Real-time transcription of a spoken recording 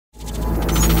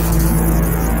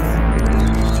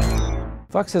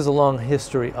Fox has a long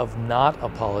history of not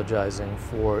apologizing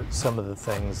for some of the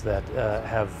things that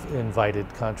have invited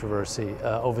controversy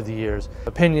over the years.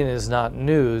 Opinion is not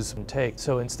news and take,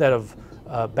 so instead of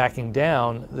backing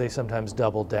down, they sometimes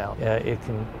double down. It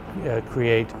can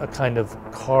create a kind of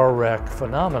car wreck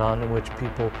phenomenon in which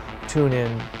people tune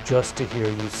in just to hear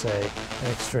you say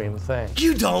an extreme thing.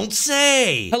 You don't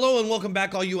say! Hello and welcome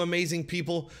back, all you amazing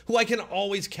people who I can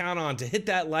always count on to hit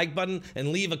that like button and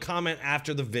leave a comment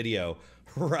after the video.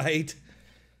 Right?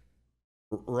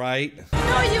 No,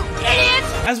 you idiot!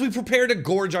 As we prepare to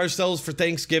gorge ourselves for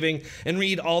Thanksgiving and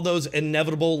read all those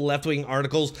inevitable left-wing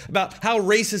articles about how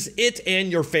racist it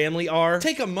and your family are,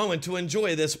 take a moment to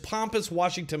enjoy this pompous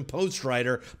Washington Post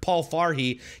writer, Paul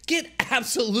Farhi, get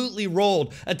absolutely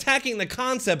rolled attacking the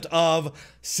concept of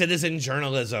citizen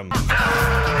journalism.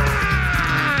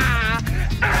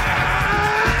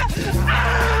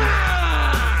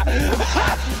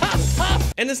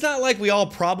 And it's not like we all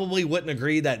probably wouldn't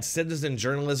agree that citizen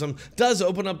journalism does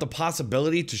open up the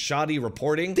possibility to shoddy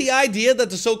reporting. The idea that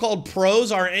the so-called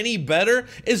pros are any better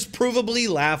is provably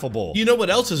laughable. You know what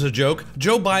else is a joke?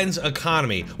 Joe Biden's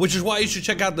economy, which is why you should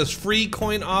check out this free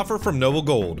coin offer from Noble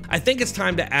Gold. I think it's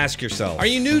time to ask yourself, are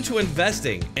you new to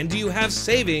investing and do you have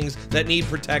savings that need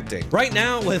protecting? Right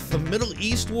now, with the Middle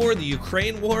East war, the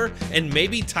Ukraine war, and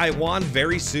maybe Taiwan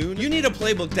very soon, you need a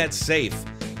playbook that's safe.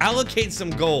 Allocate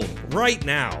some gold right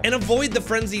now and avoid the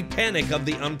frenzied panic of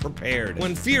the unprepared.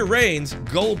 When fear reigns,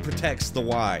 gold protects the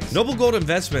wise. Noble Gold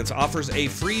Investments offers a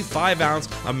free 5-ounce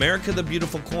America the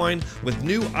Beautiful coin with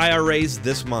new IRAs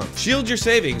this month. Shield your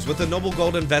savings with the Noble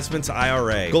Gold Investments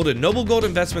IRA. Go to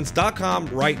noblegoldinvestments.com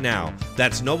right now.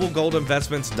 That's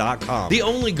noblegoldinvestments.com. The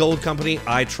only gold company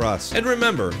I trust. And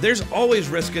remember, there's always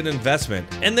risk in investment,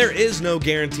 and there is no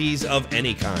guarantees of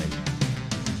any kind.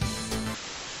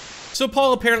 So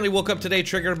Paul apparently woke up today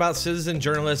triggered about citizen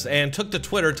journalists and took to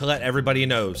Twitter to let everybody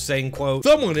know, saying, quote,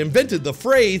 "Someone invented the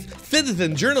phrase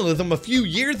citizen journalism a few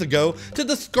years ago to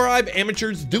describe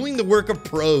amateurs doing the work of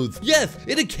pros. Yes,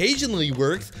 it occasionally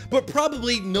works, but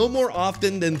probably no more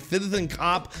often than citizen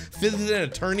cop, citizen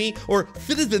attorney, or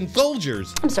citizen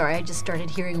soldiers." I'm sorry, I just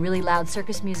started hearing really loud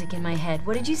circus music in my head.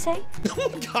 What did you say? Oh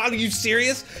my God, are you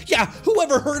serious? Yeah, who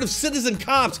ever heard of citizen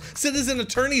cops, citizen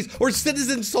attorneys, or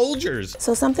citizen soldiers?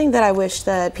 So something that I wish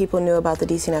that people knew about the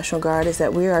DC National Guard is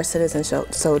that we are citizen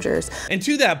soldiers. And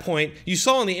to that point, you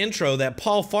saw in the intro that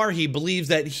Paul Farhi believes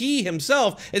that he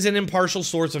himself is an impartial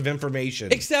source of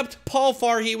information. Except Paul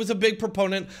Farhi was a big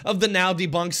proponent of the now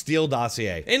debunked Steele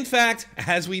dossier. In fact,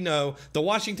 as we know, the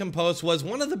Washington Post was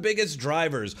one of the biggest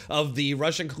drivers of the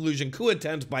Russian collusion coup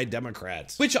attempt by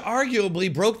Democrats, which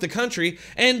arguably broke the country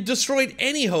and destroyed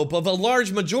any hope of a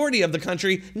large majority of the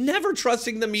country never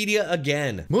trusting the media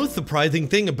again. Most surprising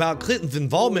thing about Clinton's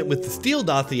involvement with the Steele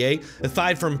dossier,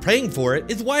 aside from praying for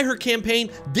it, is why her campaign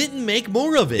didn't make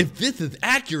more of it. If this is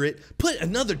accurate, put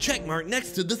another checkmark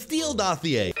next to the Steele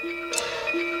dossier.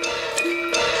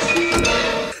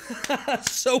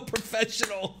 So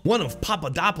professional. One of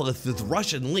Papadopoulos'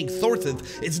 Russian-linked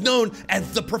sources is known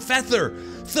as the Professor.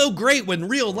 So great when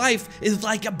real life is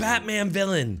like a Batman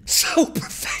villain. So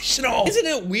professional. Isn't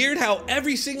it weird how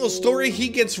every single story he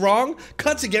gets wrong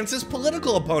cuts against his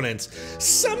political opponents?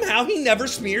 Somehow he never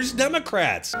smears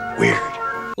Democrats. Weird.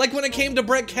 Like when it came to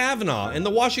Brett Kavanaugh, and the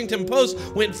Washington Post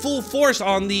went full force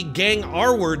on the gang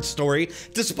R-word story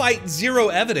despite zero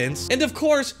evidence. And of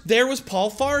course, there was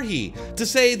Paul Farhi to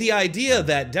say the idea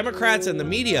that Democrats and the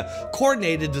media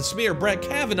coordinated to smear Brett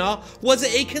Kavanaugh was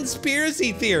a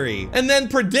conspiracy theory. And then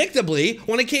predictably,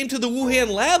 when it came to the Wuhan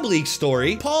lab leak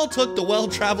story, Paul took the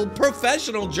well-traveled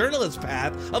professional journalist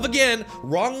path of, again,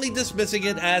 wrongly dismissing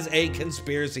it as a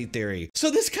conspiracy theory.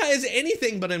 So this guy is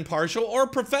anything but impartial or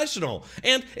professional,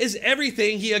 and is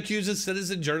everything he accuses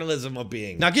citizen journalism of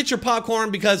being. Now get your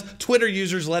popcorn because Twitter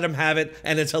users let him have it,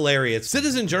 and it's hilarious.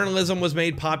 Citizen journalism was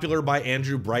made popular by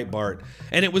Andrew Breitbart,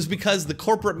 and it was because the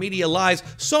corporate media lies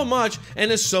so much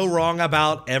and is so wrong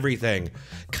about everything.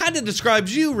 Kinda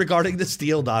describes you regarding the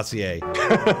Steele dossier.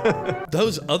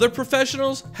 Those other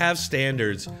professionals have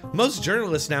standards. Most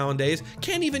journalists nowadays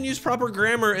can't even use proper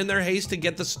grammar in their haste to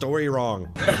get the story wrong.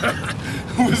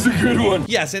 Was a good one.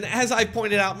 Yes, and as I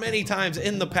pointed out many times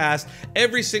in the past,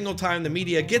 every single time the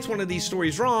media gets one of these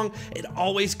stories wrong, it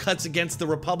always cuts against the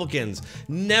Republicans,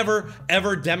 never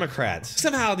ever Democrats.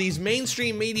 Somehow these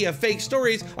mainstream media fake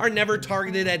stories are never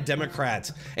targeted at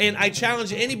Democrats, and I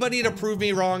challenge anybody to prove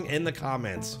me wrong in the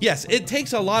comments. Yes, it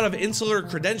takes a lot of insular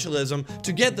credentialism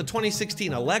to get the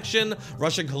 2016 election,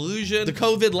 Russian collusion, the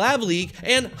COVID lab leak,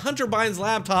 and Hunter Biden's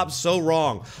laptop so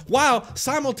wrong, while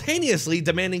simultaneously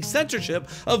demanding censorship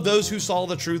of those who saw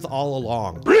the truth all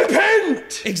along. Repent!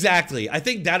 What? Exactly. I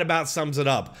think that about sums it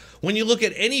up. When you look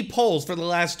at any polls for the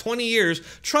last 20 years,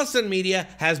 trust in media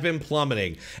has been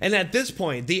plummeting. And at this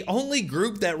point, the only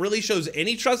group that really shows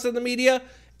any trust in the media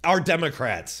are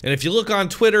Democrats. And if you look on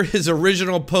Twitter, his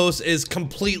original post is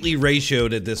completely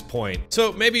ratioed at this point.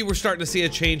 So maybe we're starting to see a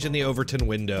change in the Overton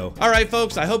window. All right,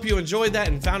 folks, I hope you enjoyed that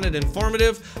and found it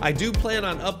informative. I do plan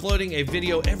on uploading a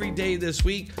video every day this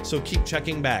week, so keep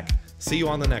checking back. See you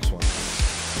on the next one.